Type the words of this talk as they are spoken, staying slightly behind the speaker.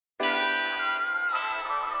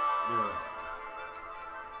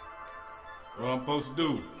What I'm supposed to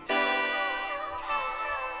do?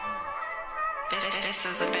 This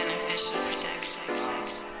is a beneficial projection.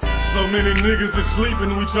 So many niggas is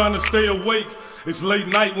sleeping, we trying to stay awake. It's late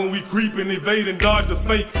night when we creepin', evade and dodge the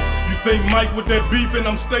fake. You think Mike with that beefin',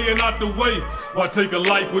 I'm staying out the way. Why take a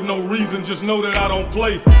life with no reason, just know that I don't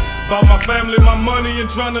play. About my family, my money, and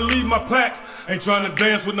trying to lead my pack. Ain't trying to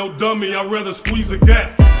dance with no dummy, I'd rather squeeze a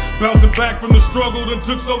gap. Bouncing back from the struggle, done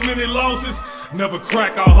took so many losses. Never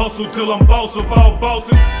crack, I'll hustle till I'm boss of all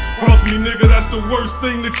bosses. Cross me, nigga, that's the worst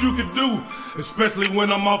thing that you could do. Especially when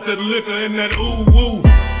I'm off that liquor and that ooh woo.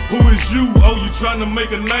 Who is you? Oh, you trying to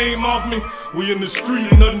make a name off me? We in the street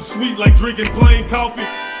and nothing sweet like drinking plain coffee.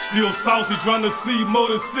 Still saucy, trying to see more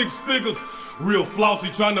than 6 figures. Real flossy,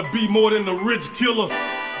 trying to be more than a rich killer.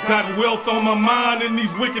 Got wealth on my mind in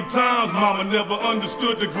these wicked times. Mama never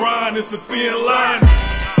understood the grind, it's a thin line.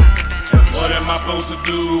 What am I supposed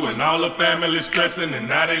to do when all the family stressing and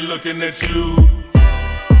now they looking at you?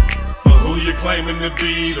 For who you claiming to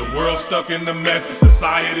be, the world stuck in the mess,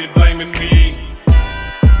 society blaming me.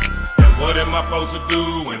 And what am I supposed to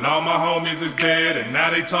do when all my homies is dead and now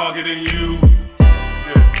they targeting you?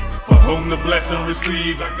 For whom the blessing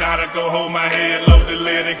received, I gotta go hold my head, load the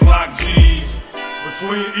lead and clock G's.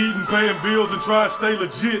 Between eating, paying bills and trying to stay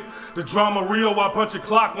legit, the drama real while punch a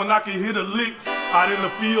clock when I can hit a lick. Out in the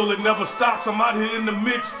field, it never stops, I'm out here in the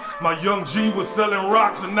mix. My young G was selling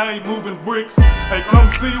rocks and now he moving bricks. Hey,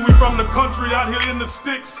 come see, we from the country out here in the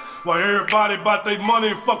sticks. While everybody bout they money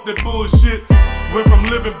and fuck that bullshit. Went from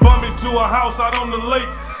living bummy to a house out on the lake.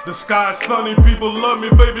 The sky's sunny, people love me,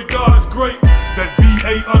 baby, God is great. That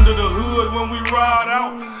V8 under the hood when we ride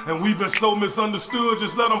out. And we've been so misunderstood,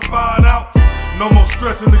 just let them find out. No more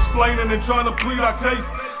stressing, explaining, and trying to plead our case.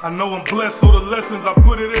 I know I'm blessed, so the lessons, I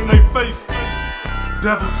put it in their face.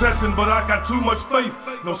 Devil testing, but I got too much faith.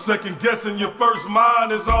 No second guessing, your first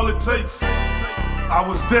mind is all it takes. I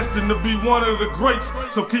was destined to be one of the greats,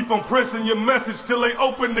 so keep on pressing your message till they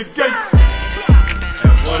open the gates.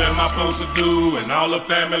 And what am I supposed to do when all the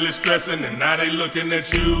family stressing and now they looking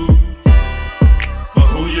at you? For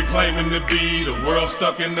who you claiming to be, the world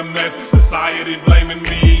stuck in the mess, society blaming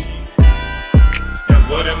me. And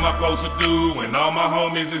what am I supposed to do when all my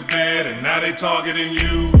homies is dead and now they targeting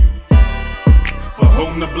you? For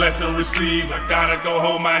whom the blessing received, I gotta go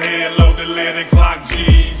hold my head, load the lead and clock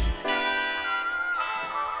G's.